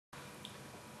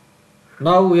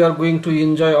Now we are going to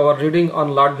enjoy our reading on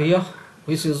Latvija,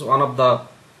 which is one of the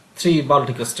 3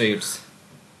 Baltic states.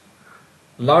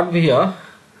 Latvija,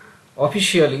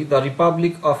 officially the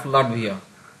Republic of Latvia,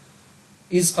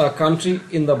 is a country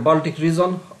in the Baltic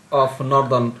region of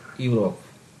Northern Europe.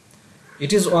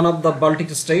 It is one of the Baltic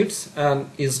states and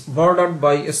is bordered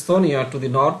by Estonia to the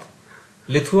north,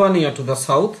 Lithuania to the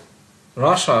south,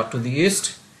 Russia to the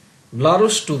east,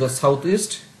 Belarus to the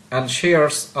southeast, and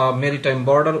shares a maritime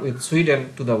border with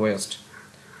Sweden to the west.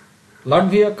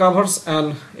 Latvia covers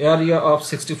an area of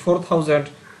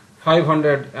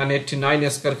 64,589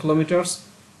 square kilometers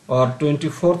or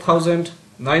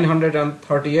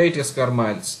 24,938 square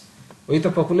miles with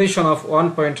a population of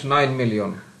 1.9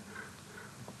 million.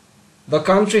 The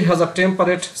country has a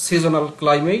temperate seasonal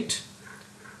climate.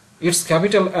 Its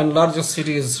capital and largest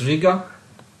city is Riga.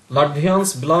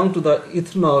 Latvians belong to the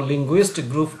ethno-linguistic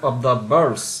group of the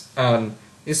Balts and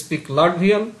speak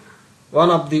Latvian, one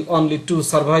of the only 2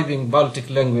 surviving Baltic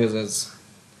languages.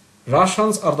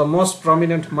 Russians are the most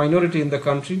prominent minority in the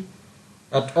country,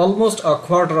 at almost a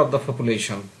quarter of the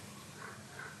population.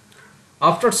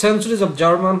 After centuries of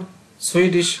German,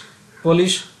 Swedish,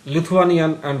 Polish,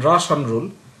 Lithuanian and Russian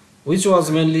rule, which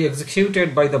was mainly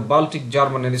executed by the Baltic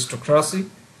German aristocracy,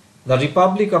 the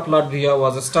Republic of Latvia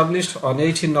was established on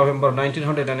 18 November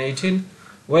 1918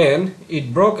 when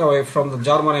it broke away from the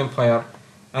German Empire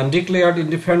and declared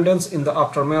independence in the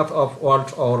aftermath of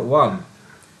World War I.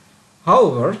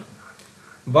 However,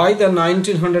 by the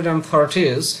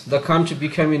 1930s, the country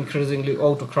became increasingly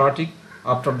autocratic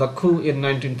after the coup in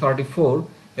 1934,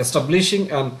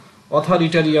 establishing an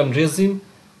authoritarian regime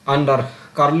under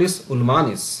Karlis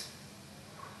Ulmanis.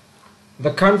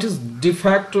 The country's de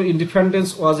facto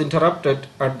independence was interrupted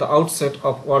at the outset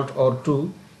of World War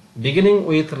II, beginning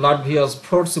with Latvia's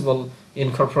forcible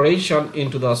incorporation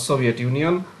into the Soviet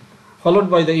Union, followed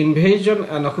by the invasion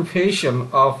and occupation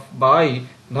by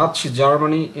Nazi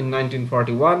Germany in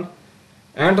 1941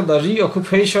 and the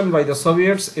reoccupation by the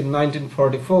Soviets in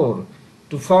 1944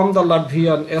 to form the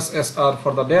Latvian SSR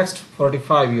for the next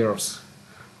 45 years.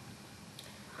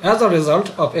 As a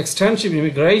result of extensive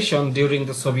immigration during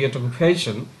the Soviet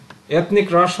occupation,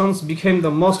 ethnic Russians became the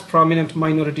most prominent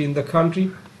minority in the country,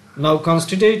 now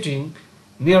constituting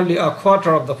nearly a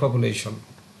quarter of the population.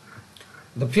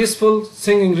 The peaceful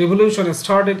singing revolution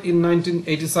started in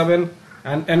 1987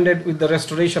 and ended with the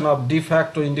restoration of de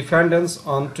facto independence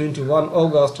on 21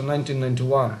 August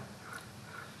 1991.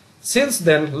 Since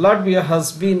then, Latvia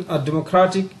has been a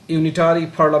democratic, unitary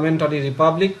parliamentary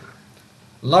republic.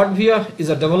 Latvia is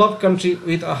a developed country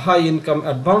with a high-income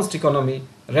advanced economy,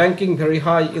 ranking very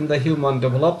high in the Human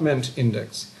Development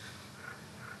Index.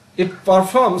 It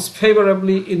performs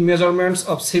favorably in measurements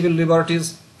of civil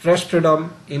liberties, press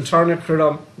freedom, internet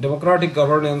freedom, democratic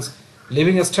governance,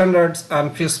 living standards,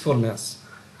 and peacefulness.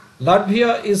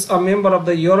 Latvia is a member of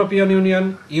the European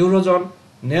Union, Eurozone,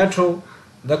 NATO,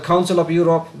 the Council of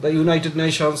Europe, the United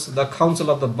Nations, the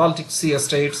Council of the Baltic Sea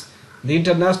States, the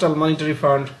International Monetary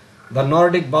Fund, the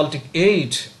Nordic Baltic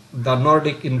 8, the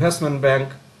Nordic Investment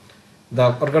Bank,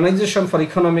 the Organization for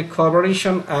Economic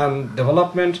Cooperation and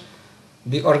Development,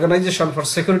 the Organization for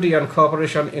Security and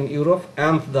Cooperation in Europe,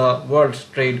 and the World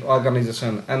Trade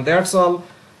Organization. And that's all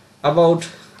about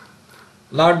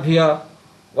Latvia,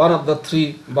 one of the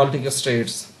 3 Baltic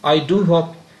states. I do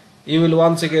hope you will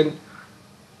once again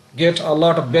get a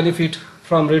lot of benefit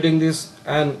from reading this,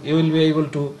 and you will be able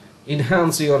to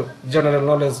enhance your general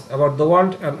knowledge about the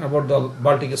world and about the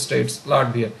Baltic states,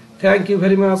 Latvia. Thank you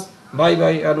very much. Bye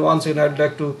bye. And once again, I'd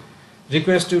like to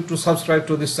request you to subscribe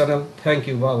to this channel. Thank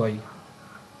you. Bye bye.